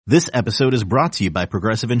This episode is brought to you by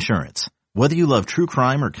Progressive Insurance. Whether you love true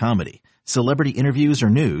crime or comedy, celebrity interviews or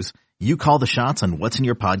news, you call the shots on what's in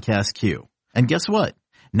your podcast queue. And guess what?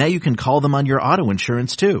 Now you can call them on your auto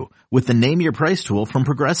insurance too with the Name Your Price tool from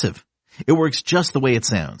Progressive. It works just the way it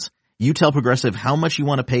sounds. You tell Progressive how much you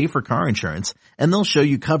want to pay for car insurance, and they'll show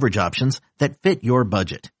you coverage options that fit your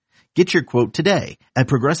budget. Get your quote today at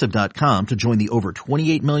Progressive.com to join the over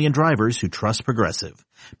 28 million drivers who trust Progressive.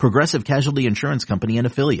 Progressive Casualty Insurance Company and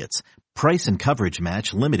Affiliates. Price and coverage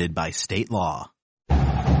match limited by state law.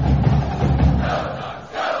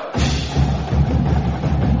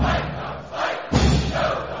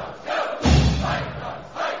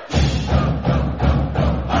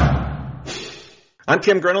 I'm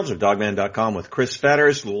Tim Grinolds of Dogman.com with Chris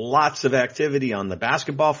Fetters. Lots of activity on the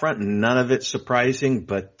basketball front, none of it surprising,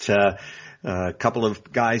 but a couple of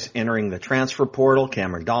guys entering the transfer portal,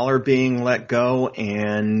 Cameron Dollar being let go,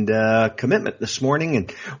 and commitment this morning.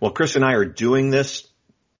 And while Chris and I are doing this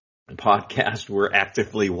podcast, we're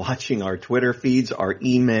actively watching our Twitter feeds, our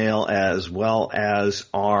email, as well as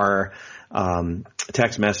our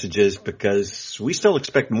text messages, because we still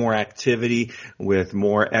expect more activity with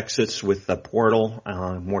more exits with the portal,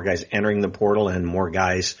 more guys entering the portal and more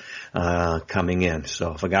guys coming in.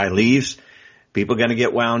 So if a guy leaves, people are going to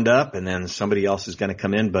get wound up and then somebody else is going to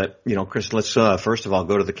come in. But, you know, Chris, let's first of all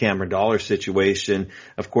go to the Cameron Dollar situation.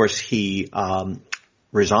 Of course, he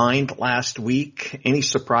resigned last week. Any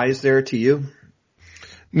surprise there to you?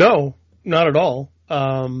 No, not at all.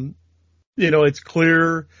 It's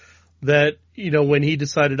clear that, when he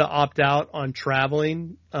decided to opt out on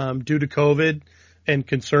traveling due to COVID and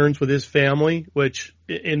concerns with his family, which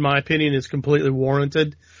in my opinion is completely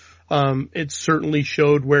warranted, it certainly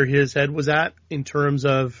showed where his head was at in terms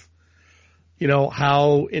of,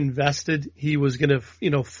 how invested he was going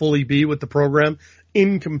to, fully be with the program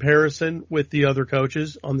in comparison with the other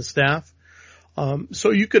coaches on the staff.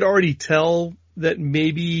 So you could already tell that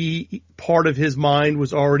maybe part of his mind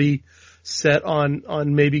was already set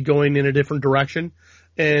on maybe going in a different direction.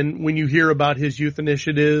 And when you hear about his youth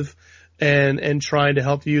initiative and trying to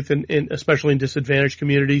help the youth in especially in disadvantaged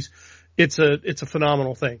communities, it's a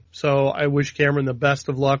phenomenal thing. So I wish Cameron the best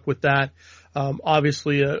of luck with that.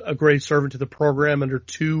 Obviously a great servant to the program under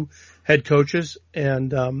two head coaches.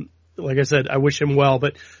 And, like I said, I wish him well,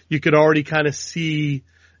 but you could already kind of see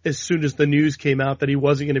as soon as the news came out that he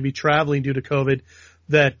wasn't going to be traveling due to COVID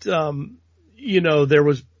that,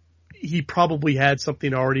 he probably had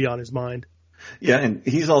something already on his mind. Yeah, and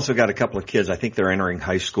he's also got a couple of kids. I think they're entering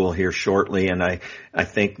high school here shortly, and I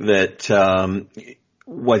think that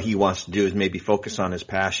what he wants to do is maybe focus on his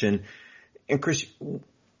passion. And Chris,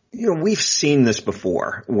 we've seen this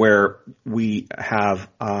before where we have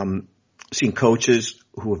seen coaches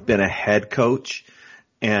who have been a head coach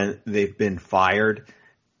and they've been fired,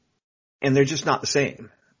 and they're just not the same.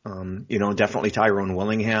 Definitely Tyrone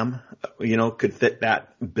Willingham, could fit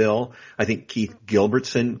that bill. I think Keith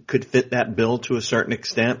Gilbertson could fit that bill to a certain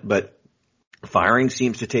extent, but firing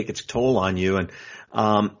seems to take its toll on you. And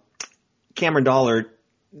Cameron Dollar,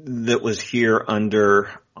 that was here under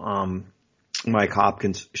Mike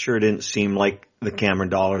Hopkins, sure didn't seem like the Cameron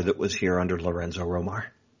Dollar that was here under Lorenzo Romar.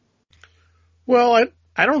 Well,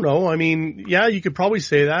 I don't know. I mean, yeah, you could probably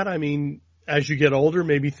say that. I mean, as you get older,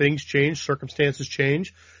 maybe things change, circumstances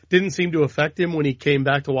change. Didn't seem to affect him when he came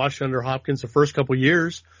back to Washington under Hopkins the first couple of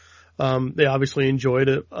years. They obviously enjoyed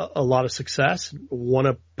a lot of success, won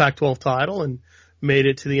a Pac-12 title, and made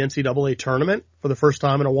it to the NCAA tournament for the first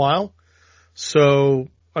time in a while. So,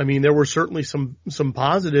 I mean, there were certainly some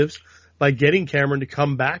positives by getting Cameron to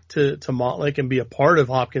come back to Montlake and be a part of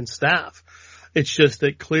Hopkins' staff. It's just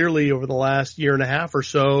that clearly over the last year and a half or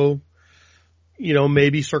so,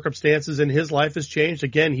 maybe circumstances in his life has changed.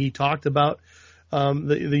 Again, he talked about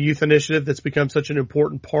the youth initiative that's become such an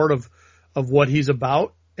important part of what he's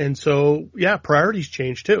about. And so, yeah, priorities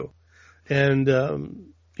change too. And,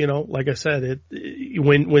 like I said,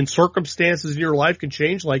 when circumstances in your life can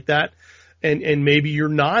change like that, and maybe you're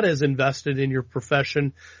not as invested in your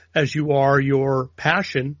profession as you are your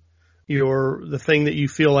passion, the thing that you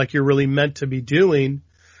feel like you're really meant to be doing,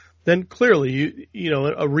 then clearly,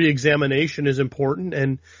 a reexamination is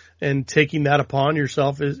important, and taking that upon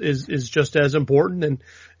yourself is just as important,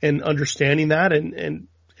 and understanding that, and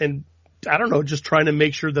I don't know, just trying to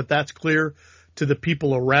make sure that that's clear to the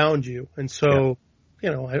people around you. And so,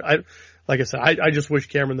 I like I said, I just wish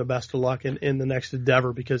Cameron the best of luck in the next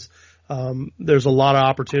endeavor, because there's a lot of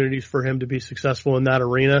opportunities for him to be successful in that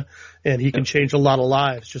arena, and he can change a lot of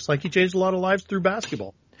lives, just like he changed a lot of lives through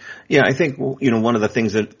basketball. Yeah, I think, one of the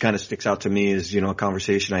things that kind of sticks out to me is, a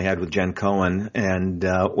conversation I had with Jen Cohen. And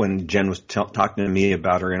when Jen was talking to me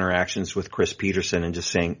about her interactions with Chris Peterson and just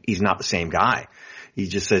saying he's not the same guy. He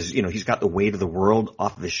just says, he's got the weight of the world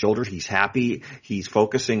off of his shoulders. He's happy. He's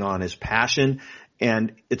focusing on his passion.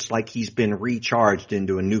 And it's like he's been recharged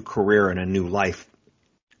into a new career and a new life.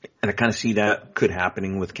 And I kind of see that could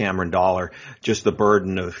happening with Cameron Dollar, just the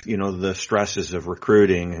burden of, the stresses of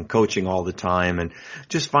recruiting and coaching all the time and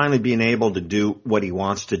just finally being able to do what he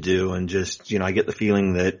wants to do. And just, I get the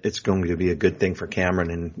feeling that it's going to be a good thing for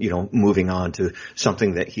Cameron and, moving on to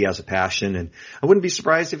something that he has a passion. And I wouldn't be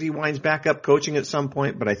surprised if he winds back up coaching at some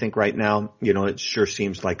point, but I think right now, it sure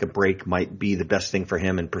seems like a break might be the best thing for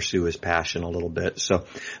him and pursue his passion a little bit. So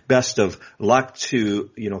best of luck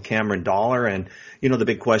to, Cameron Dollar. And, the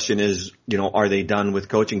big question is, are they done with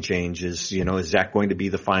coaching changes? Is that going to be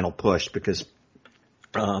the final push? Because, is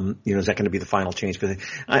that going to be the final change? Because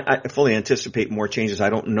I fully anticipate more changes. I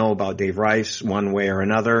don't know about Dave Rice one way or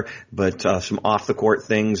another, but some off the court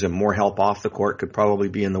things and more help off the court could probably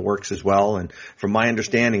be in the works as well. And from my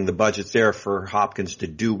understanding, the budget's there for Hopkins to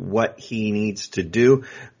do what he needs to do.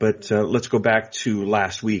 But let's go back to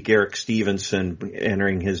last week, Eric Stevenson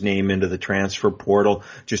entering his name into the transfer portal.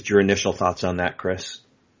 Just your initial thoughts on that, Chris?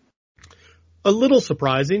 A little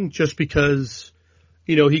surprising, just because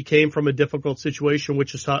he came from a difficult situation,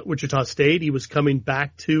 Wichita State. He was coming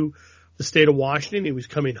back to the state of Washington. He was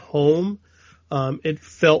coming home. It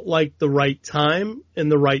felt like the right time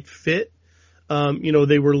and the right fit.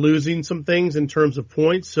 They were losing some things in terms of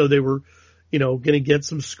points, so they were, going to get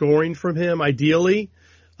some scoring from him, ideally.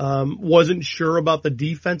 Wasn't sure about the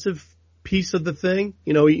defensive piece of the thing.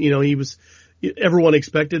 Everyone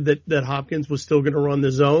expected that Hopkins was still going to run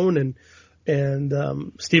the zone, and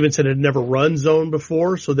Stevenson had never run zone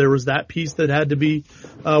before, so there was that piece that had to be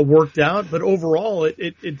worked out. But overall,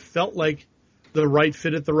 it felt like the right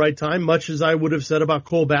fit at the right time, much as I would have said about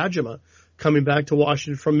Cole Badgema coming back to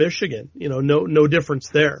Washington from Michigan. No difference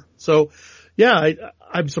there. So, yeah,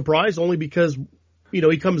 I'm surprised only because,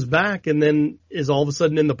 he comes back and then is all of a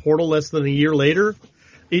sudden in the portal less than a year later.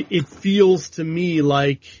 It feels to me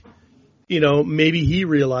like, maybe he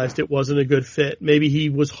realized it wasn't a good fit. Maybe he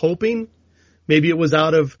was hoping. Maybe it was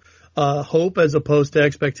out of hope as opposed to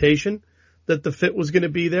expectation that the fit was going to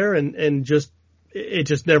be there, and it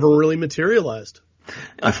just never really materialized.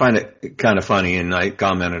 I find it kind of funny, and I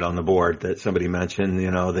commented on the board that somebody mentioned,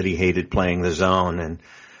 that he hated playing the zone, and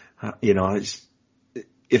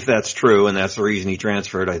if that's true and that's the reason he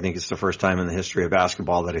transferred, I think it's the first time in the history of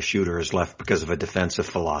basketball that a shooter is left because of a defensive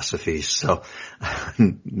philosophy. So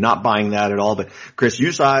not buying that at all. But Chris,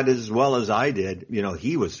 you saw it as well as I did.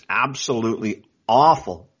 He was absolutely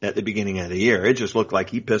awful at the beginning of the year. It just looked like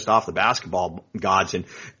he pissed off the basketball gods and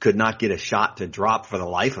could not get a shot to drop for the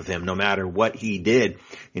life of him, no matter what he did.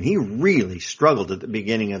 And he really struggled at the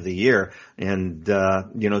beginning of the year. And,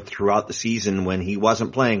 throughout the season when he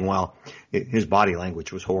wasn't playing well, his body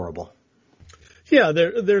language was horrible. Yeah,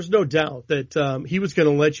 there's no doubt that he was going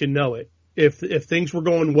to let you know it. If things were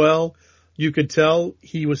going well, you could tell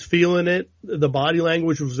he was feeling it. The body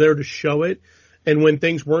language was there to show it. And when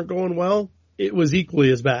things weren't going well, it was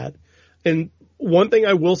equally as bad. And one thing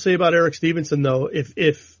I will say about Eric Stevenson, though,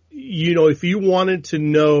 if you wanted to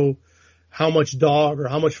know how much dog or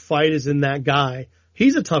how much fight is in that guy,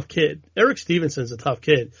 he's a tough kid. Eric Stevenson's a tough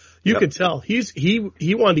kid. You could tell he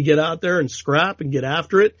wanted to get out there and scrap and get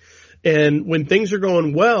after it. And when things are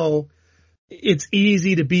going well, it's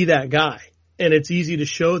easy to be that guy and it's easy to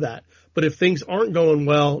show that. But if things aren't going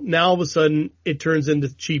well, now all of a sudden it turns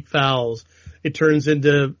into cheap fouls. It turns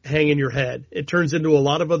into hanging your head. It turns into a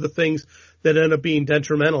lot of other things that end up being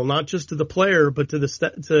detrimental, not just to the player, but to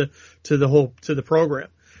the program.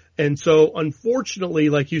 And so, unfortunately,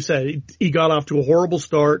 like you said, he got off to a horrible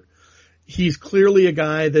start. He's clearly a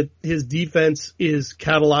guy that his defense is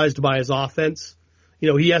catalyzed by his offense.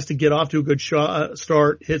 He has to get off to a good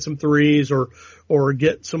start, hit some threes or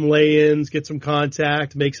get some lay-ins, get some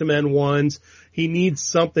contact, make some N1s. He needs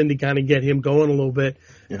something to kind of get him going a little bit.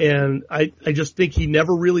 Yeah. And I just think he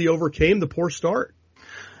never really overcame the poor start.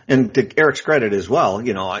 And to Eric's credit as well,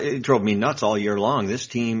 it drove me nuts all year long. This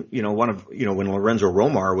team, when Lorenzo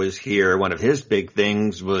Romar was here, one of his big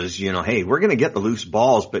things was, hey, we're going to get the loose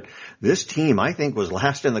balls. But this team, I think, was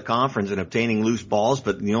last in the conference in obtaining loose balls.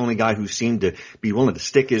 But the only guy who seemed to be willing to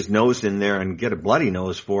stick his nose in there and get a bloody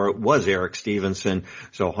nose for it was Eric Stevenson.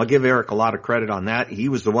 So I'll give Eric a lot of credit on that. He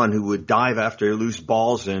was the one who would dive after loose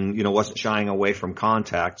balls and, wasn't shying away from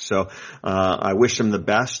contact. So, I wish him the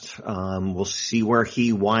best. We'll see where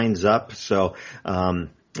he winds up. So,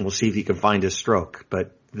 we'll see if he can find his stroke.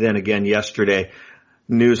 But then again, yesterday,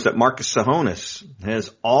 news that Marcus Tsohonis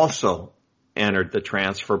has also entered the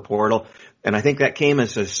transfer portal. And I think that came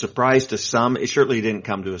as a surprise to some. It certainly didn't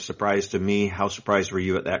come to a surprise to me. How surprised were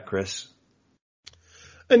you at that, Chris?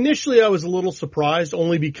 Initially, I was a little surprised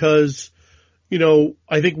only because,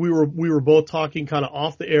 I think we were both talking kind of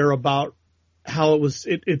off the air about how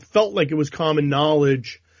it felt like it was common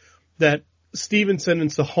knowledge that Stevenson and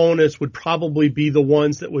Tsohonis would probably be the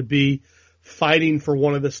ones that would be fighting for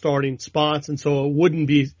one of the starting spots. And so it wouldn't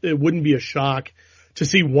be a shock to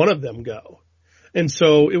see one of them go. And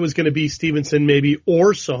so it was going to be Stevenson maybe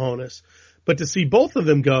or Tsohonis. But to see both of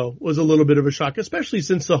them go was a little bit of a shock, especially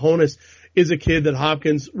since Tsohonis is a kid that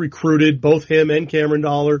Hopkins recruited, both him and Cameron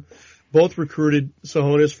Dollar, both recruited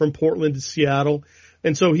Tsohonis from Portland to Seattle.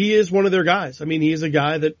 And so he is one of their guys. I mean, he is a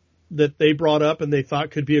guy that they brought up and they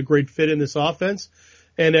thought could be a great fit in this offense.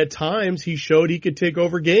 And at times he showed he could take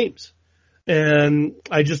over games. And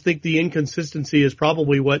I just think the inconsistency is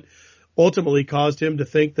probably what ultimately caused him to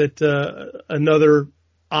think that another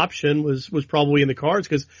option was probably in the cards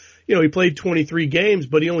because, he played 23 games,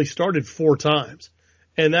 but he only started 4 times.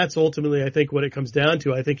 And that's ultimately, I think, what it comes down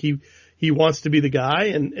to. I think he wants to be the guy,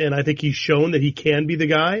 and I think he's shown that he can be the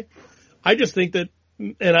guy. I just think that,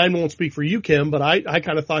 and I won't speak for you, Kim, but I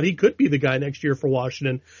kind of thought he could be the guy next year for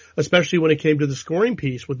Washington, especially when it came to the scoring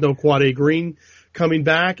piece with no Quade Green coming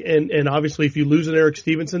back. And obviously if you lose an Eric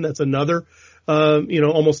Stevenson, that's another,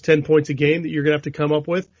 almost 10 points a game that you're going to have to come up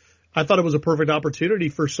with. I thought it was a perfect opportunity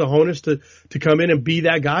for Tsohonis to come in and be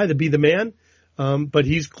that guy, to be the man. But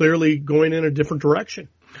he's clearly going in a different direction.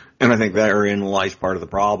 And I think therein lies part of the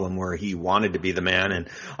problem where he wanted to be the man. And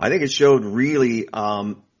I think it showed really,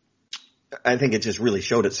 I think it just really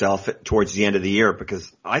showed itself towards the end of the year because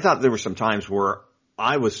I thought there were some times where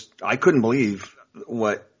I couldn't believe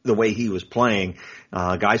the way he was playing.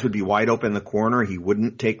 Guys would be wide open in the corner. He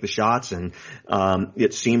wouldn't take the shots. And,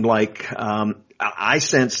 it seemed like, I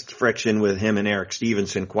sensed friction with him and Eric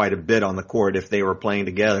Stevenson quite a bit on the court if they were playing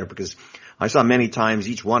together because I saw many times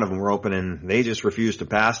each one of them were open and they just refused to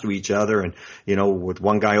pass to each other. And, with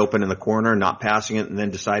one guy open in the corner, not passing it and then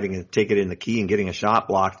deciding to take it in the key and getting a shot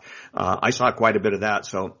blocked. I saw quite a bit of that.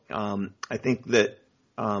 So, I think that,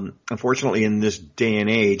 unfortunately in this day and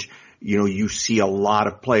age, you see a lot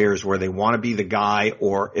of players where they want to be the guy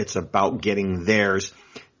or it's about getting theirs.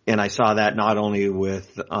 And I saw that not only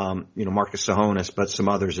with, Marcus Tsohonis, but some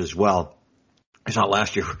others as well. I saw it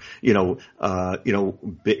last year,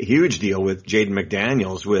 huge deal with Jaden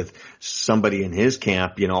McDaniels with somebody in his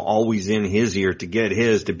camp, always in his ear to get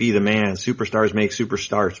his, to be the man. Superstars make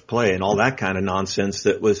superstars play and all that kind of nonsense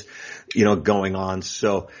that was, going on.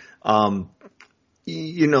 So,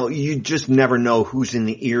 you just never know who's in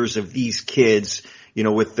the ears of these kids,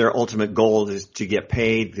 with their ultimate goal is to get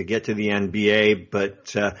paid, to get to the NBA.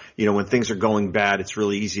 But, when things are going bad, it's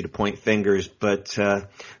really easy to point fingers. But,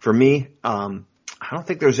 for me, I don't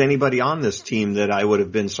think there's anybody on this team that I would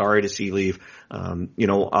have been sorry to see leave.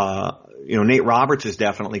 Nate Roberts is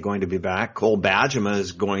definitely going to be back. Cole Bajema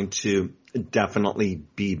is going to definitely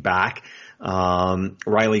be back.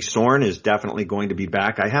 Riley Sorn is definitely going to be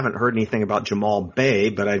back. I haven't heard anything about Jamal Bay,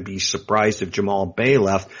 but I'd be surprised if Jamal Bay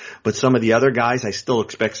left. But some of the other guys, I still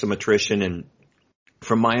expect some attrition. And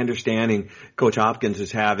from my understanding, Coach Hopkins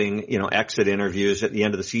is having, exit interviews at the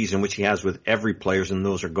end of the season, which he has with every player, and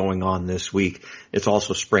those are going on this week. It's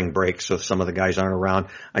also spring break, so some of the guys aren't around.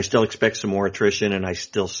 I still expect some more attrition, and I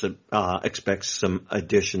still expect some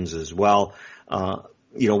additions as well.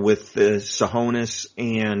 With Tsohonis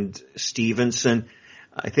and Stevenson,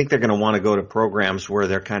 I think they're going to want to go to programs where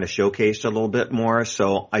they're kind of showcased a little bit more.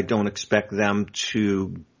 So I don't expect them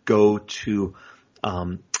to go to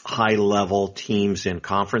high level teams in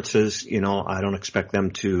conferences. I don't expect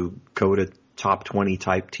them to go to top 20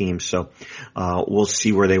 type teams. So we'll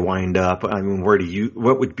see where they wind up. I mean,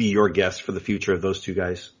 what would be your guess for the future of those two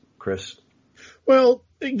guys, Chris? Well,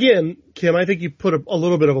 again, Kim, I think you put a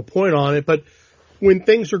little bit of a point on it, but when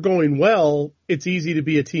things are going well, it's easy to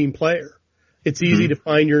be a team player. It's easy to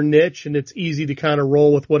find your niche, and it's easy to kind of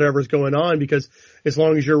roll with whatever's going on because as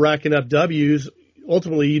long as you're racking up W's,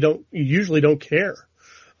 ultimately you usually don't care.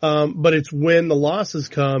 But it's when the losses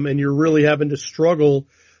come and you're really having to struggle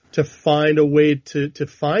to find a way to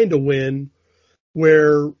find a win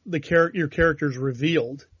where your character's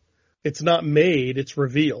revealed. It's not made, it's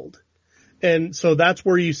revealed. And so that's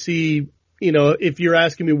where you see, if you're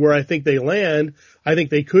asking me where I think they land, I think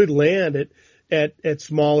they could land at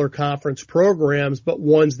smaller conference programs, but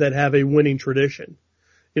ones that have a winning tradition.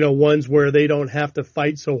 Ones where they don't have to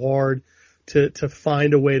fight so hard to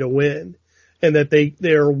find a way to win, and that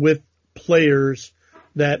they're with players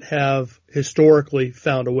that have historically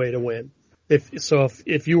found a way to win.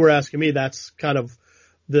 If you were asking me, that's kind of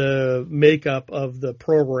the makeup of the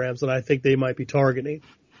programs that I think they might be targeting.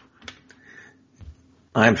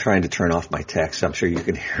 I'm trying to turn off my text. I'm sure you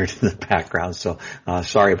can hear it in the background. So,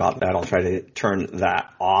 sorry about that. I'll try to turn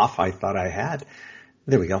that off. I thought I had.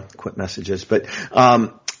 There we go. Quit messages. But,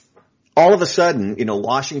 all of a sudden,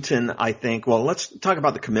 Washington, I think, well, let's talk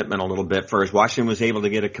about the commitment a little bit first. Washington was able to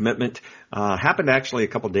get a commitment, happened actually a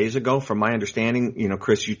couple of days ago from my understanding.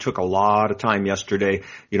 Chris, you took a lot of time yesterday,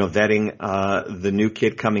 vetting, the new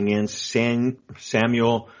kid coming in,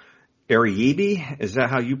 Samuel Arayibi. Is that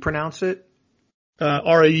how you pronounce it?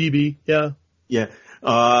 Arayibi, yeah. Yeah.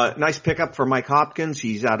 Nice pickup for Mike Hopkins.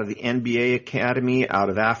 He's out of the NBA Academy out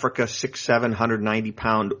of Africa, 6'7",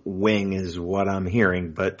 190-pound wing is what I'm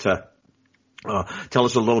hearing. But, tell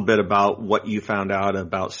us a little bit about what you found out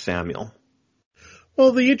about Samuel.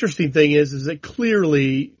 Well, the interesting thing is that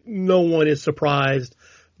clearly no one is surprised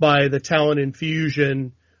by the talent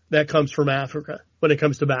infusion that comes from Africa when it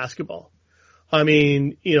comes to basketball. I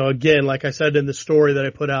mean, again, like I said in the story that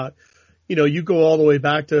I put out, you go all the way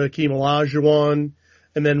back to Hakeem Olajuwon,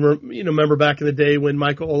 and then, remember back in the day when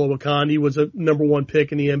Michael Olowokandi was a number one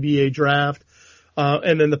pick in the NBA draft.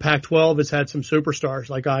 And then the Pac-12 has had some superstars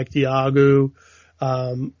like Ike Diagu,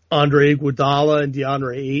 Andre Iguodala and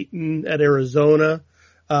DeAndre Ayton at Arizona,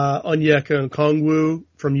 Onyeka Okongwu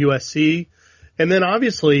from USC. And then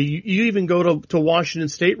obviously you even go to Washington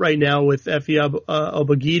State right now with Efe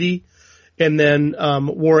Abogidi and then,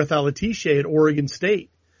 Warith Alatishe at Oregon State.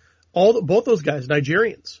 Both those guys,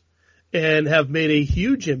 Nigerians, and have made a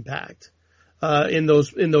huge impact, in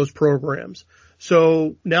those programs.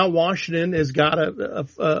 So now Washington has got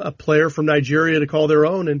a player from Nigeria to call their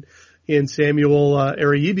own in Samuel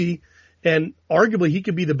Arayibi, and arguably he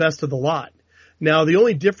could be the best of the lot. Now the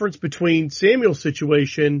only difference between Samuel's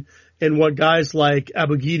situation and what guys like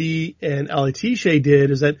Abogidi and Alatishe did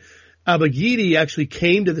is that Abogidi actually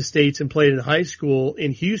came to the States and played in high school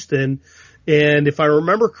in Houston. And if I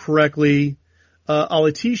remember correctly,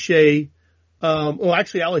 Alatishe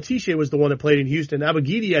was the one that played in Houston.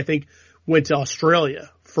 Abogidi, I think, went to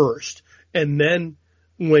Australia first and then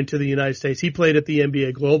went to the United States. He played at the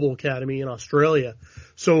NBA Global Academy in Australia.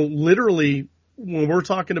 So literally, when we're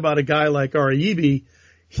talking about a guy like Arayibi,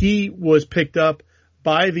 he was picked up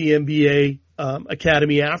by the NBA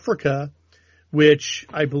Academy Africa, which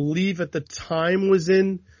I believe at the time was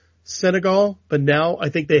in Senegal, but now I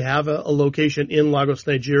think they have a location in Lagos,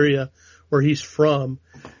 Nigeria, where he's from.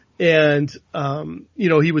 And,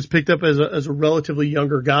 he was picked up as a relatively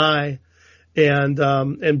younger guy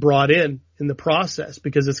and brought in the process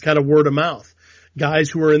because it's kind of word of mouth. Guys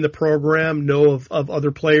who are in the program know of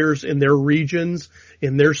other players in their regions,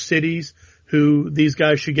 in their cities, who these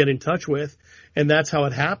guys should get in touch with. And that's how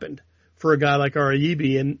it happened for a guy like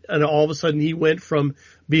Arayibi. And all of a sudden he went from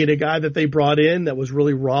being a guy that they brought in that was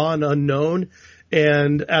really raw and unknown.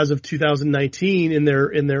 And as of 2019 in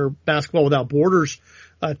their Basketball Without Borders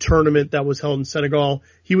tournament that was held in Senegal,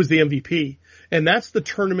 he was the MVP. And that's the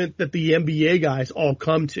tournament that the NBA guys all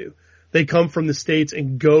come to. They come from the States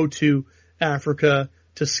and go to Africa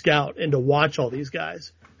to scout and to watch all these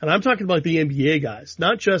guys. And I'm talking about the NBA guys,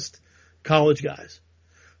 not just college guys.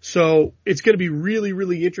 So it's going to be really,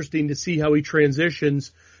 really interesting to see how he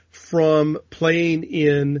transitions from playing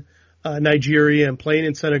in Nigeria and playing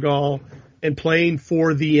in Senegal and playing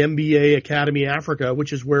for the NBA Academy Africa,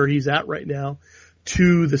 which is where he's at right now,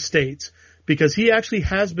 to the States. Because he actually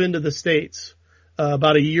has been to the States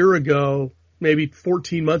about a year ago, maybe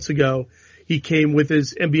 14 months ago. He came with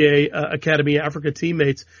his NBA Academy Africa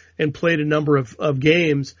teammates and played a number of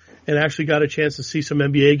games and actually got a chance to see some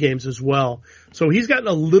NBA games as well. So he's gotten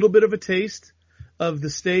a little bit of a taste of the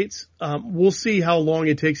States. We'll see how long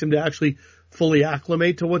it takes him to actually fully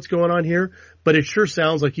acclimate to what's going on here, but it sure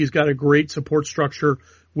sounds like he's got a great support structure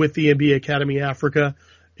with the NBA Academy Africa.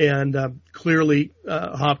 And clearly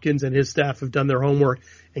Hopkins and his staff have done their homework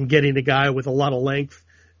in getting a guy with a lot of length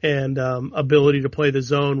and ability to play the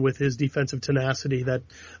zone with his defensive tenacity that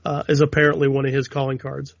is apparently one of his calling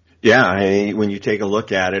cards. Yeah, when you take a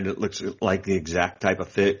look at it, it looks like the exact type of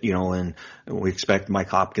fit, and we expect Mike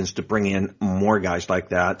Hopkins to bring in more guys like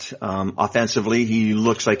that. Offensively, he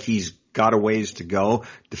looks like he's got a ways to go.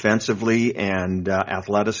 Defensively and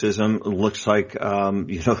athleticism looks like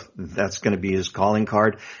that's going to be his calling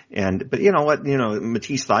card. But you know what,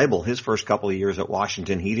 Matisse Thybulle, his first couple of years at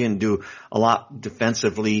Washington, he didn't do a lot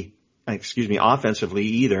defensively offensively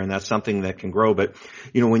either, and that's something that can grow. But,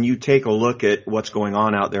 when you take a look at what's going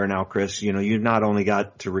on out there now, Chris, you've not only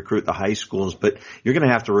got to recruit the high schools, but you're going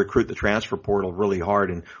to have to recruit the transfer portal really hard.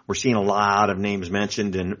 And we're seeing a lot of names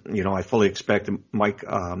mentioned, and, I fully expect Mike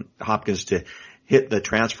Hopkins to hit the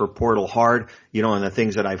transfer portal hard. And the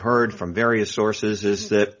things that I've heard from various sources is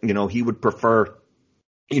that, he would prefer,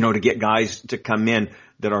 to get guys to come in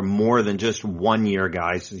that are more than just 1 year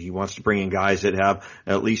guys. He wants to bring in guys that have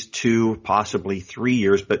at least 2, possibly 3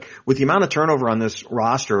 years. But with the amount of turnover on this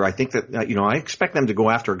roster, I think that, I expect them to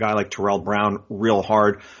go after a guy like Terrell Brown real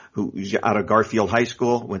hard, who's out of Garfield High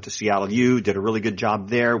School, went to Seattle U, did a really good job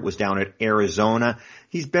there, was down at Arizona.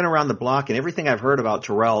 He's been around the block, and everything I've heard about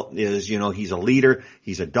Terrell is, he's a leader,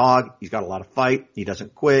 he's a dog, he's got a lot of fight, he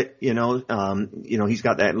doesn't quit, he's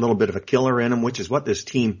got that little bit of a killer in him, which is what this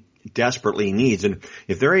team desperately needs. And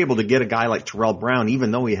if they're able to get a guy like Terrell Brown,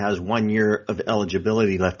 even though he has 1 year of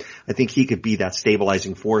eligibility left, I think he could be that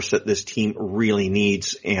stabilizing force that this team really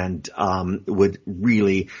needs, and would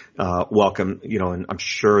really welcome, and I'm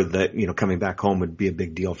sure that, coming back home would be a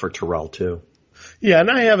big deal for Terrell too. Yeah,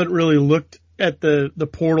 and I haven't really looked at the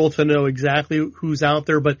portal to know exactly who's out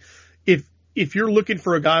there, but if you're looking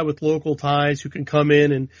for a guy with local ties who can come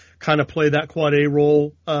in and kind of play that quad A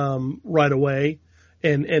role right away,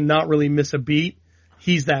 and not really miss a beat,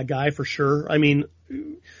 he's that guy for sure. I mean,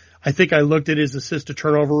 I think I looked at his assist to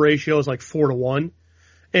turnover ratio is like 4-1.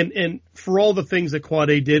 And for all the things that Quad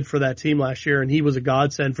A did for that team last year, and he was a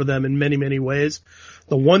godsend for them in many, many ways,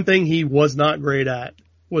 the one thing he was not great at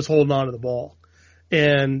was holding on to the ball.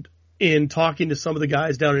 And in talking to some of the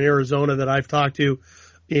guys down in Arizona that I've talked to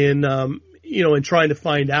in trying to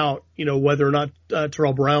find out, whether or not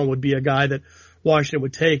Terrell Brown would be a guy that Washington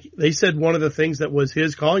would take, they said one of the things that was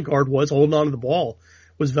his calling card was holding on to the ball,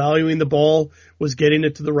 was valuing the ball, was getting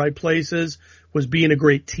it to the right places, was being a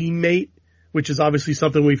great teammate, which is obviously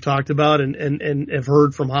something we've talked about and have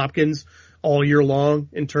heard from Hopkins all year long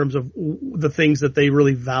in terms of the things that they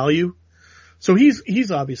really value. So he's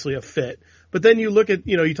obviously a fit. But then you look at,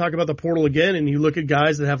 you talk about the portal again, and you look at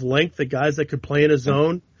guys that have length, the guys that could play in a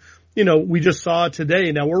zone. We just saw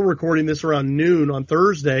today. Now we're recording this around noon on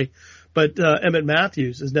Thursday. But Emmett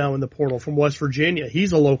Matthews is now in the portal from West Virginia.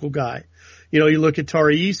 He's a local guy. You look at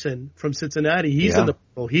Tari Eason from Cincinnati. He's in the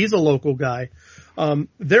portal. He's a local guy.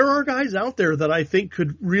 There are guys out there that I think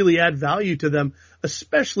could really add value to them,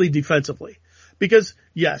 especially defensively. Because,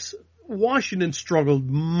 yes, Washington struggled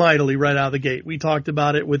mightily right out of the gate. We talked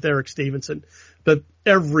about it with Eric Stevenson. But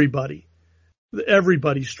everybody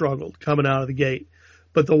struggled coming out of the gate.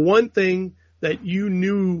 But the one thing that you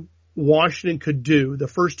knew Washington could do the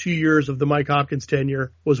first 2 years of the Mike Hopkins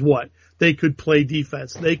tenure was what? They could play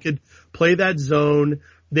defense. They could play that zone.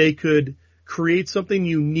 They could create something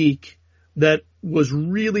unique that was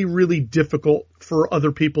really, really difficult for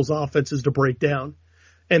other people's offenses to break down.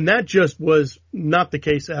 And that just was not the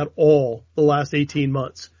case at all the last 18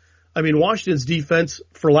 months. I mean, Washington's defense,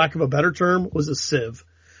 for lack of a better term, was a sieve.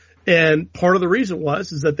 And part of the reason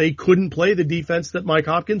is that they couldn't play the defense that Mike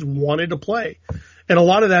Hopkins wanted to play. And a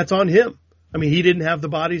lot of that's on him. I mean, he didn't have the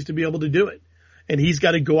bodies to be able to do it. And he's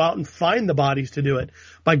got to go out and find the bodies to do it.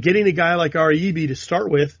 By getting a guy like Ariebe to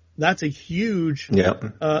start with, that's a huge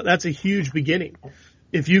beginning.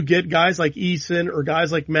 If you get guys like Eason or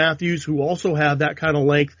guys like Matthews who also have that kind of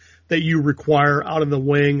length that you require out in the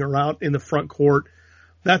wing or out in the front court,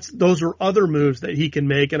 those are other moves that he can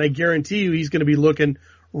make. And I guarantee you he's going to be looking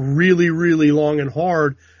really, really long and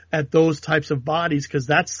hard at those types of bodies, because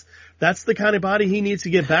that's the kind of body he needs to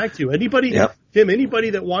get back to. Anybody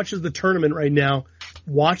that watches the tournament right now,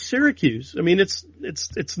 watch Syracuse. I mean,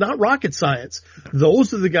 it's not rocket science.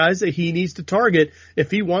 Those are the guys that he needs to target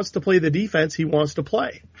if he wants to play the defense he wants to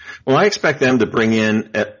play. Well, I expect them to bring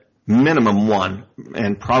in at minimum 1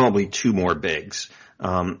 and probably 2 more bigs.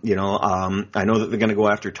 I know that they're going to go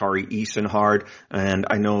after Tari Eason hard, and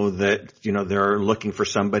I know that, they're looking for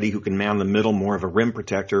somebody who can man the middle, more of a rim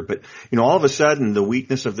protector. But, all of a sudden, the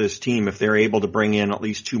weakness of this team, if they're able to bring in at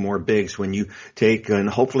least 2 more bigs, when you take and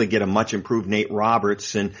hopefully get a much improved Nate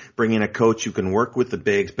Roberts and bring in a coach who can work with the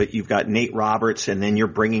bigs, but you've got Nate Roberts and then you're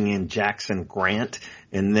bringing in Jackson Grant.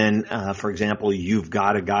 And then, for example, you've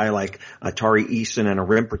got a guy like Tari Eason and a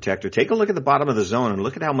rim protector. Take a look at the bottom of the zone and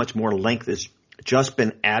look at how much more length is just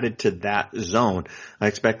been added to that zone. I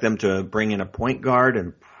expect them to bring in a point guard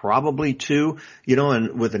and probably 2,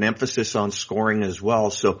 and with an emphasis on scoring as well.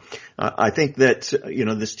 So I think that,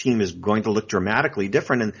 this team is going to look dramatically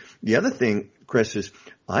different. And the other thing, Chris, is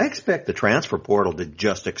I expect the transfer portal to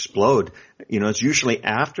just explode. It's usually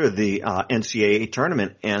after the NCAA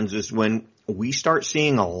tournament ends is when we start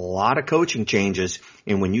seeing a lot of coaching changes.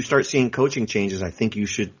 And when you start seeing coaching changes, I think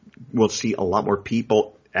we'll see a lot more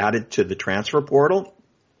people added to the transfer portal.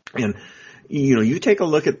 And, you take a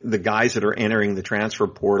look at the guys that are entering the transfer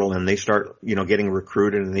portal and they start, getting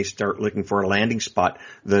recruited and they start looking for a landing spot.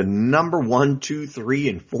 The number 1, 2, 3,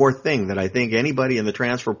 and 4 thing that I think anybody in the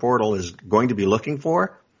transfer portal is going to be looking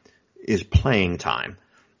for is playing time.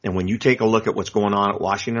 And when you take a look at what's going on at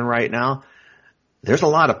Washington right now, there's a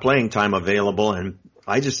lot of playing time available. And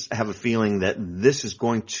I just have a feeling that this is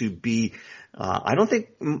going to be I don't think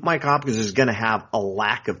Mike Hopkins is going to have a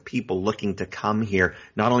lack of people looking to come here,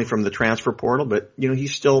 not only from the transfer portal, but,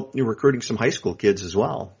 he's still recruiting some high school kids as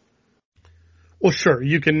well. Well, sure.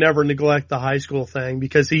 You can never neglect the high school thing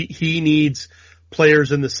because he needs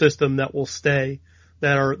players in the system that will stay,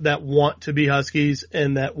 that want to be Huskies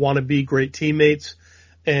and that want to be great teammates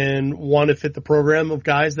and want to fit the program of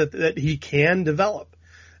guys that he can develop.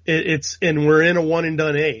 And we're in a one and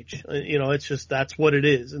done age. It's just, that's what it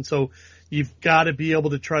is. And so you've got to be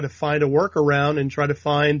able to try to find a workaround and try to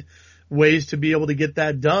find ways to be able to get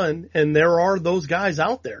that done. And there are those guys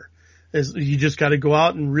out there. You just got to go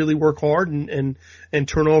out and really work hard and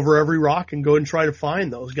turn over every rock and go and try to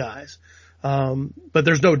find those guys. But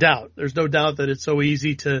there's no doubt that it's so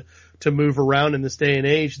easy to move around in this day and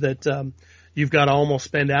age that, you've got to almost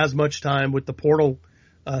spend as much time with the portal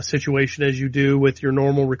situation as you do with your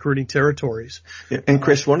normal recruiting territories. And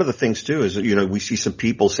Chris, one of the things too is, we see some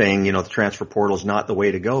people saying, the transfer portal is not the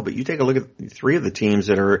way to go, but you take a look at 3 of the teams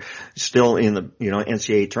that are still in the,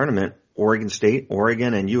 NCAA tournament, Oregon State,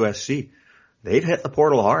 Oregon, and USC. They've hit the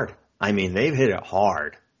portal hard. I mean, they've hit it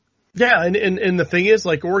hard. Yeah. And the thing is,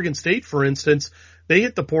 like Oregon State, for instance, they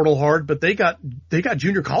hit the portal hard, but they got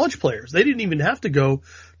junior college players. They didn't even have to go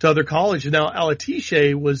to other colleges. Now,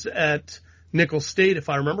 Alatishe was at Nicholls State, if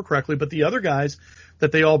I remember correctly, but the other guys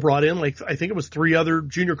that they all brought in, like I think it was 3 other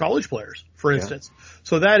junior college players, for instance. Yeah.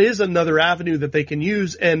 So that is another avenue that they can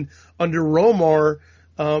use. And under Romar,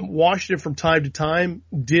 Washington from time to time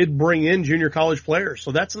did bring in junior college players.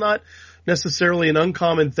 So that's not necessarily an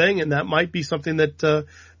uncommon thing, and that might be something that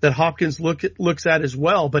Hopkins looks at as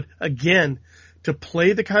well. But again, to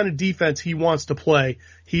play the kind of defense he wants to play,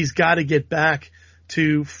 he's got to get back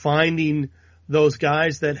to finding those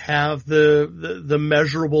guys that have the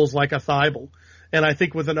measurables like a Thibault. And I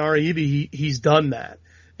think with an Aribi, he's done that.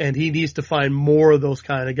 And he needs to find more of those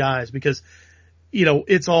kind of guys because,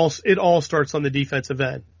 it all starts on the defensive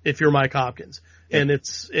end if you're Mike Hopkins. Yep.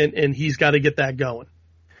 And he's got to get that going.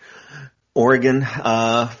 Oregon,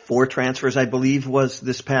 4 transfers, I believe, was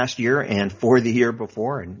this past year and 4 the year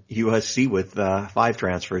before, and USC with 5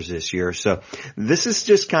 transfers this year. So this is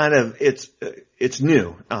just kind of, it's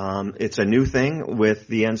new. It's a new thing with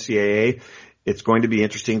the NCAA. It's going to be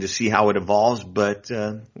interesting to see how it evolves, but,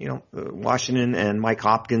 Washington and Mike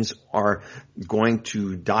Hopkins are going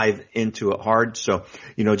to dive into it hard. So,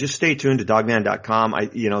 just stay tuned to dogman.com.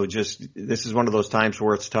 This is one of those times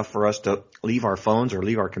where it's tough for us to leave our phones or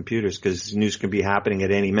leave our computers because news can be happening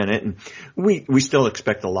at any minute. And we still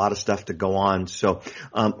expect a lot of stuff to go on. So,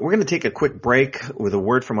 we're going to take a quick break with a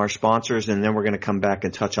word from our sponsors, and then we're going to come back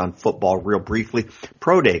and touch on football real briefly.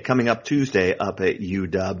 Pro Day coming up Tuesday up at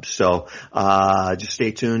UW. So, just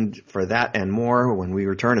stay tuned for that and more. When we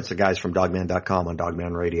return, it's the guys from dogman.com on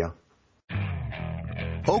Dogman Radio.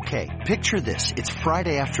 Okay, picture this. It's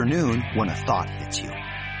Friday afternoon when a thought hits you.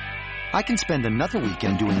 I can spend another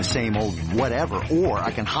weekend doing the same old whatever, or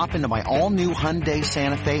I can hop into my all-new Hyundai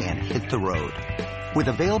Santa Fe and hit the road. With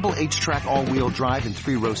available H-Track all-wheel drive and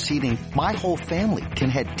 3-row seating, my whole family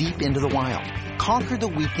can head deep into the wild. Conquer the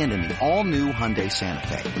weekend in the all-new Hyundai Santa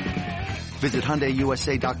Fe. Visit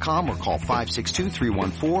HyundaiUSA.com or call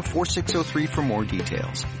 562-314-4603 for more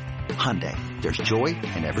details. Hyundai, there's joy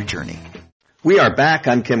in every journey. We are back.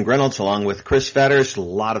 I'm Kim Reynolds along with Chris Fetters. A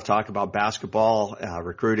lot of talk about basketball,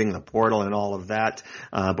 recruiting, the portal, and all of that.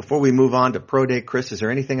 Before we move on to Pro Day, Chris, is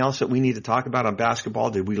there anything else that we need to talk about on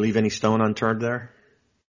basketball? Did we leave any stone unturned there?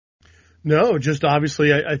 No, just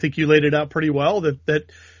obviously I think you laid it out pretty well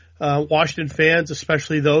that Washington fans,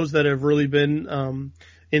 especially those that have really been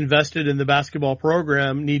invested in the basketball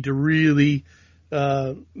program, need to really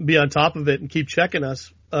be on top of it and keep checking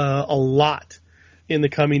us a lot in the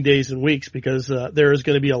coming days and weeks because there is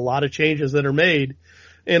going to be a lot of changes that are made.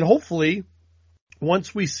 And hopefully,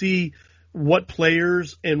 once we see what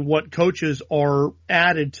players and what coaches are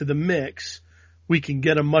added to the mix, we can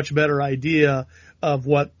get a much better idea of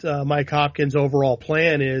what Mike Hopkins' overall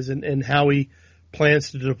plan is and how he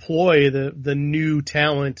plans to deploy the new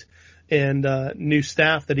talent and new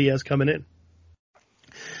staff that he has coming in.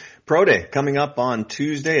 Pro Day coming up on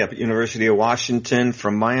Tuesday up at University of Washington.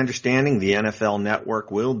 From my understanding, the NFL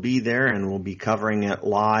Network will be there and will be covering it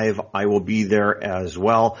live. I will be there as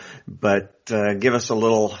well. But give us a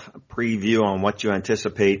little preview on what you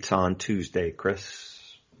anticipate on Tuesday, Chris.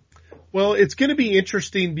 Well, it's going to be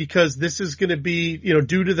interesting because this is going to be,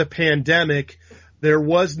 due to the pandemic, there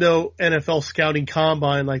was no NFL scouting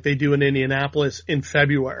combine like they do in Indianapolis in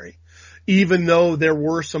February, even though there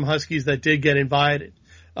were some Huskies that did get invited.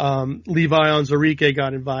 Levi Onwuzurike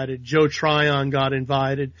got invited. Joe Tryon got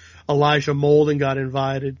invited. Elijah Molden got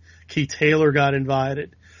invited. Keith Taylor got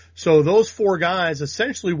invited. So those four guys,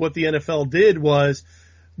 essentially what the NFL did was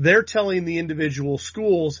they're telling the individual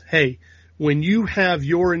schools, hey, when you have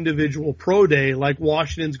your individual pro day, like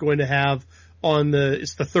Washington's going to have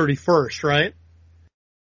it's the 31st, right?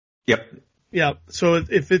 Yep. Yeah. So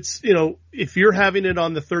if it's, if you're having it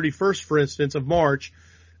on the 31st, for instance, of March,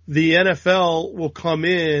 the NFL will come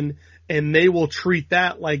in and they will treat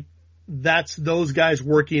that like that's those guys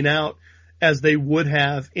working out as they would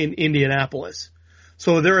have in Indianapolis.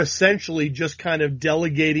 So they're essentially just kind of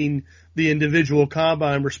delegating the individual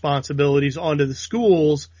combine responsibilities onto the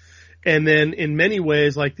schools. And then in many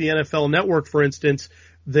ways, like the NFL Network, for instance,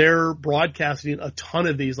 they're broadcasting a ton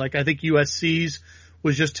of these. Like I think USC's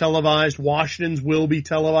was just televised. Washington's will be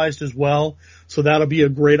televised as well. So that'll be a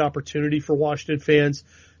great opportunity for Washington fans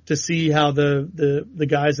to see how the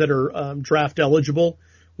guys that are draft eligible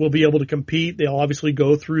will be able to compete. They'll obviously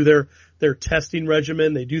go through their testing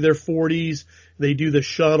regimen. They do their 40s. They do the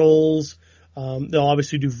shuttles. They'll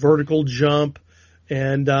obviously do vertical jump.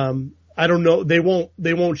 And I don't know. They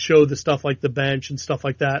won't show the stuff like the bench and stuff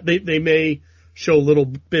like that. They may show little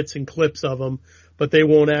bits and clips of them, but they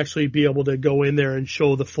won't actually be able to go in there and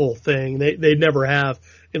show the full thing. They never have,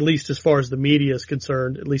 at least as far as the media is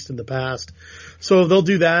concerned, at least in the past. So they'll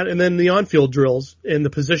do that. And then the on-field drills and the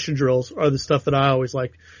position drills are the stuff that I always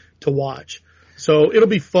like to watch. So it'll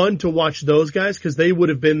be fun to watch those guys because they would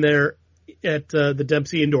have been there at the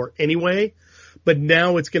Dempsey Indoor anyway. But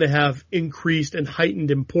now it's going to have increased and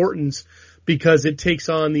heightened importance because it takes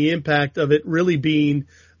on the impact of it really being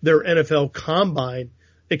their NFL combine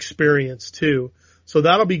experience too. So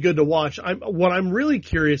that'll be good to watch. What I'm really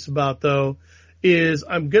curious about though is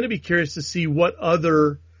I'm going to be curious to see what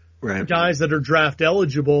other guys that are draft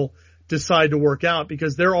eligible decide to work out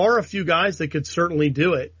because there are a few guys that could certainly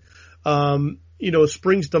do it.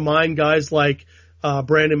 Springs to mind guys like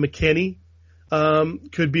Brandon McKinney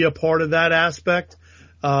could be a part of that aspect.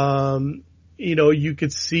 You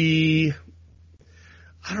could see,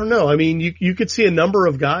 I don't know. I mean, you could see a number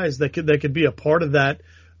of guys that could be a part of that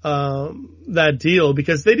deal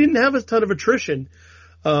because they didn't have a ton of attrition.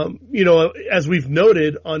 As we've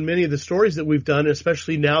noted on many of the stories that we've done,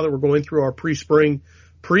 especially now that we're going through our pre-spring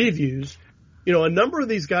previews, a number of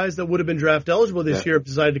these guys that would have been draft eligible this year have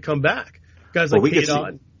decided to come back. Guys like Cade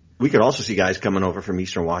Otton. We could also see guys coming over from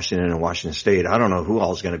Eastern Washington and Washington State. I don't know who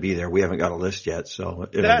all is going to be there. We haven't got a list yet, so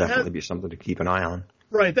it'll definitely be something to keep an eye on.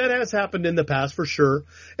 Right, that has happened in the past for sure.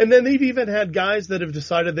 And then they've even had guys that have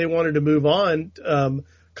decided they wanted to move on,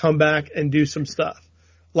 come back and do some stuff.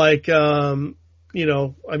 Like, again,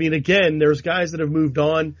 there's guys that have moved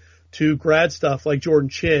on to grad stuff like Jordan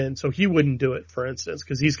Chin, so he wouldn't do it, for instance,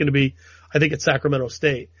 because he's going to be, I think, at Sacramento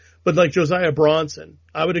State. But like Josiah Bronson,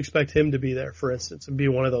 I would expect him to be there, for instance, and be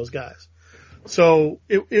one of those guys. So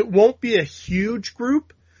it won't be a huge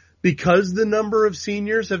group because the number of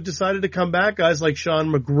seniors have decided to come back. Guys like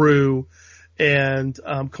Sean McGrew and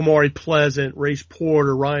Kamari Pleasant, Race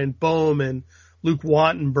Porter, Ryan Bowman, Luke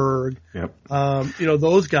Wattenberg. Yep.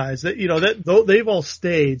 Those guys that they've all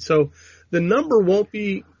stayed. So the number won't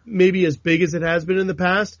be maybe as big as it has been in the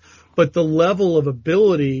past, but the level of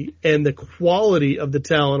ability and the quality of the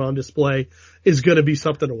talent on display is going to be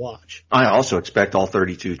something to watch. I also expect all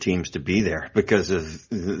 32 teams to be there because of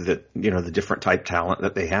the different type talent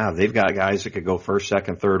that they have. They've got guys that could go first,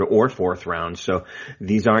 second, third, or fourth round. So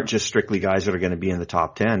these aren't just strictly guys that are going to be in the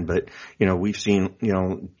top 10, but, we've seen,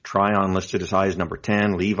 Tryon listed as high as number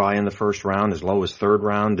 10, Levi in the first round, as low as third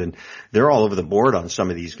round, and they're all over the board on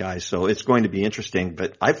some of these guys. So it's going to be interesting,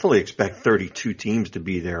 but I fully expect 32 teams to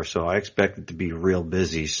be there. So I expect it to be real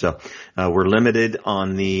busy. So, we're limited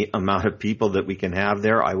on the amount of people that we can have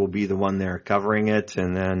there. I will be the one there covering it,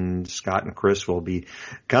 and then Scott and Chris will be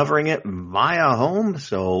covering it via home.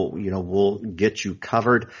 So, we'll get you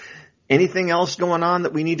covered. Anything else going on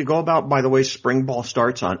that we need to go about? By the way, spring ball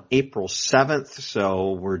starts on April 7th.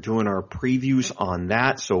 So we're doing our previews on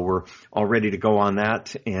that. So we're all ready to go on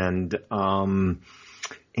that. And,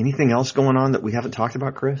 anything else going on that we haven't talked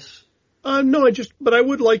about, Chris? No, but I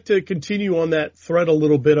would like to continue on that thread a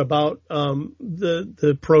little bit about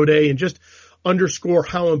the pro day and just underscore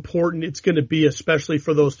how important it's going to be, especially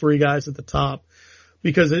for those three guys at the top.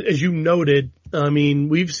 Because as you noted, I mean,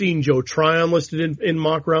 we've seen Joe Tryon listed in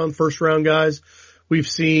mock round, first round guys. We've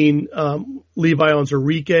seen Levi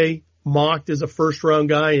Onwuzurike mocked as a first round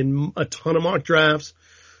guy in a ton of mock drafts.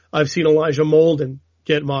 I've seen Elijah Molden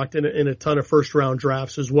get mocked in a ton of first round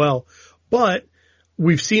drafts as well. But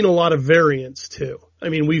we've seen a lot of variance too. I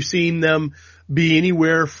mean, we've seen them be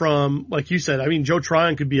anywhere from, like you said, I mean, Joe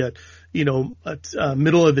Tryon could be a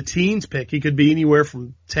middle of the teens pick. He could be anywhere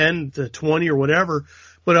from 10 to 20 or whatever.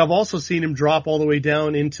 But I've also seen him drop all the way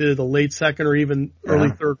down into the late second or even early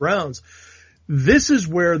third rounds. This is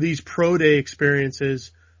where these pro day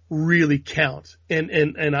experiences really count.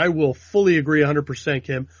 And I will fully agree 100%,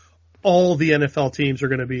 Kim. All the NFL teams are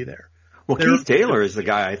going to be there. Well, Keith Taylor is the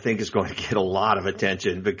guy I think is going to get a lot of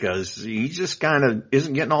attention because he just kind of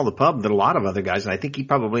isn't getting all the pub that a lot of other guys, and I think he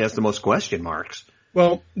probably has the most question marks.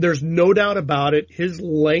 Well, there's no doubt about it. His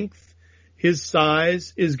length, his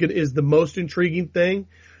size is the most intriguing thing,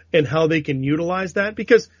 and how they can utilize that.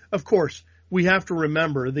 Because, of course, we have to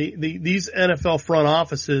remember these NFL front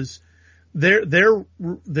offices, they're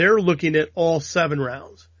looking at all 7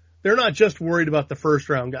 rounds. They're not just worried about the first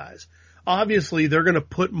round guys. Obviously, they're going to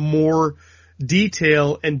put more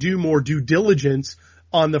detail and do more due diligence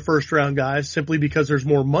on the first round guys simply because there's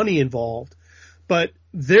more money involved. But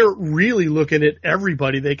they're really looking at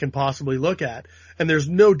everybody they can possibly look at. And there's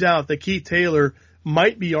no doubt that Keith Taylor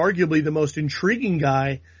might be arguably the most intriguing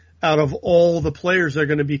guy out of all the players they're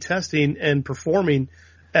going to be testing and performing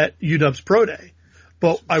at UW's Pro Day.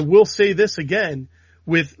 But I will say this again,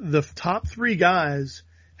 with the top 3 guys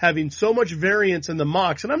having so much variance in the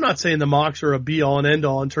mocks, and I'm not saying the mocks are a be-all and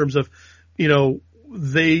end-all in terms of,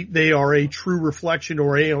 they are a true reflection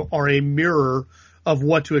or a mirror of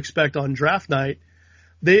what to expect on draft night.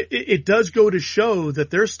 It does go to show that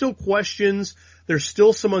there's still questions, there's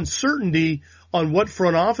still some uncertainty on what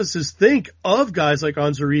front offices think of guys like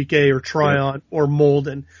Onwuzurike or Tryon or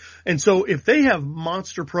Molden. And so if they have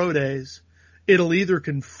monster pro days, it'll either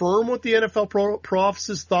confirm what the NFL pro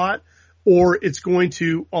offices thought, or it's going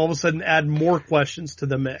to all of a sudden add more questions to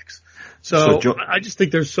the mix. So I just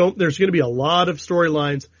think there's going to be a lot of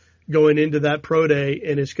storylines going into that pro day,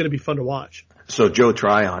 and it's going to be fun to watch. So Joe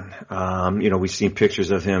Tryon, we've seen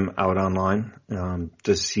pictures of him out online.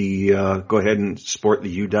 Does he go ahead and sport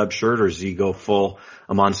the UW shirt, or does he go full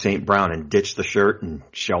Amon St. Brown and ditch the shirt and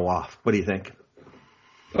show off? What do you think?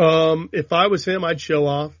 If I was him, I'd show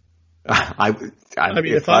off. I'd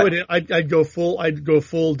go full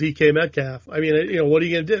DK Metcalf. I mean, what are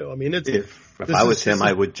you going to do? I mean, if I was him,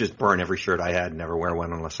 I would just burn every shirt I had and never wear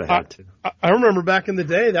one unless I had to. I remember back in the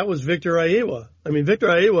day, that was Victor Aiwa. I mean, Victor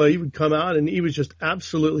Aiwa, he would come out and he was just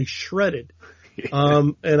absolutely shredded.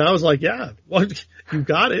 And I was like, yeah, well, you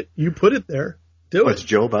got it. You put it there. Do it. What's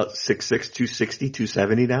Joe, about 6'6", 260,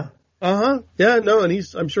 270 now? Yeah, no, and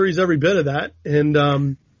I'm sure he's every bit of that.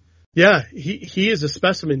 And, yeah, he is a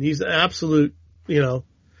specimen. He's an absolute,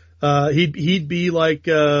 he'd be like,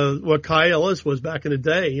 what Kai Ellis was back in the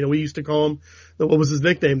day. We used to call him, what was his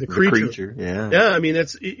nickname? The Creature. Yeah. Yeah, I mean,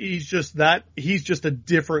 he's just a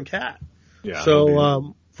different cat. Yeah.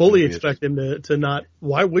 So, fully expect him to not,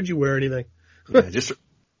 why would you wear anything? Just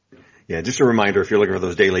a reminder, if you're looking for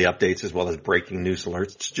those daily updates as well as breaking news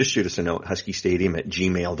alerts, just shoot us a note,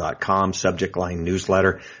 huskystadium@gmail.com, subject line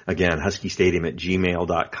newsletter. Again,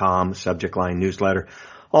 huskystadium@gmail.com, subject line newsletter.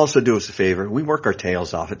 Also do us a favor. We work our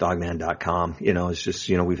tails off at dogman.com. It's just,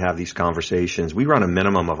 we've had these conversations. We run a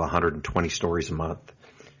minimum of 120 stories a month.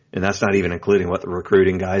 And that's not even including what the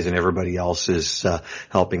recruiting guys and everybody else is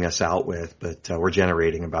helping us out with. But we're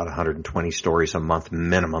generating about 120 stories a month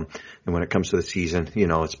minimum. And when it comes to the season,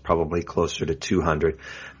 it's probably closer to 200.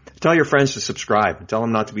 Tell your friends to subscribe. Tell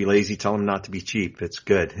them not to be lazy. Tell them not to be cheap. It's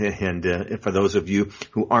good. And for those of you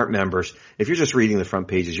who aren't members, if you're just reading the front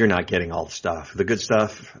pages, you're not getting all the stuff. The good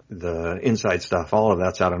stuff, the inside stuff, all of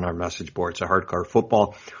that's out on our message board. It's a hardcore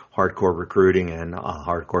football, hardcore recruiting, and a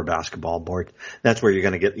hardcore basketball board. That's where you're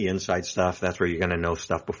going to get the inside stuff. That's where you're going to know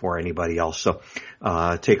stuff before anybody else. So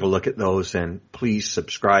take a look at those and please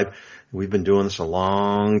subscribe. We've been doing this a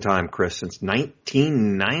long time, Chris, since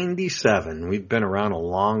 1997. We've been around a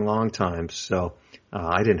long, long time. So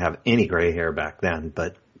I didn't have any gray hair back then.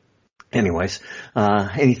 But anyways,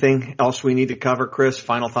 anything else we need to cover, Chris?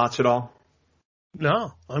 Final thoughts at all?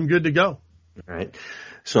 No, I'm good to go. All right.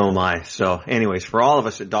 So am I. So anyways, for all of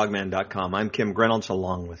us at dogman.com, I'm Kim Reynolds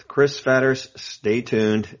along with Chris Fetters. Stay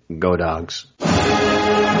tuned. Go Dogs.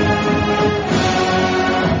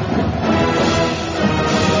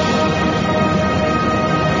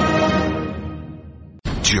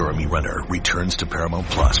 Jeremy Renner returns to Paramount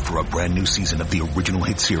Plus for a brand new season of the original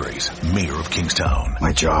hit series, Mayor of Kingstown.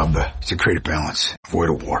 My job is to create a balance,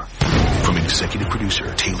 avoid a war. From executive producer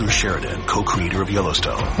Taylor Sheridan, co-creator of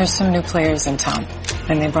Yellowstone. There's some new players in town,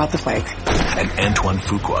 and they brought the plague. And Antoine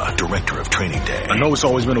Fuqua, director of Training Day. I know it's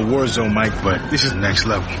always been a war zone, Mike, but this is next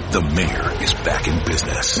level. The Mayor is back in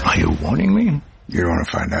business. Are you warning me? You don't want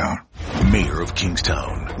to find out. Mayor of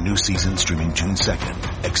Kingstown. New season streaming June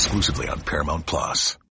 2nd, exclusively on Paramount Plus.